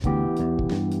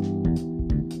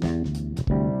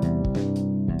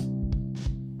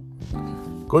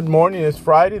Good morning. It's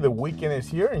Friday. The weekend is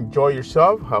here. Enjoy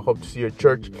yourself. I hope to see you at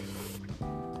church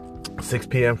 6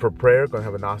 p.m. for prayer. Going to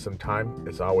have an awesome time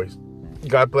as always.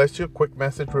 God bless you. Quick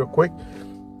message real quick.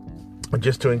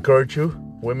 Just to encourage you.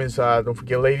 Women's, don't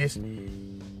forget, ladies.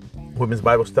 Women's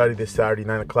Bible study this Saturday,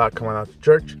 9 o'clock. Come on out to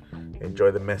church.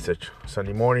 Enjoy the message.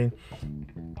 Sunday morning,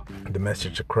 the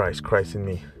message of Christ. Christ in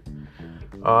me.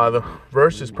 The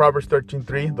verse is Proverbs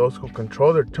 13:3. Those who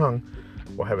control their tongue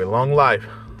will have a long life.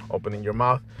 Opening your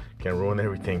mouth can ruin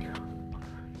everything.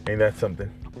 Ain't that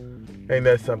something? Ain't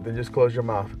that something? Just close your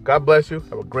mouth. God bless you.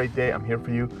 Have a great day. I'm here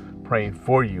for you, praying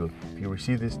for you. If you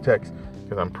receive this text,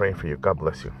 because I'm praying for you. God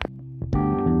bless you.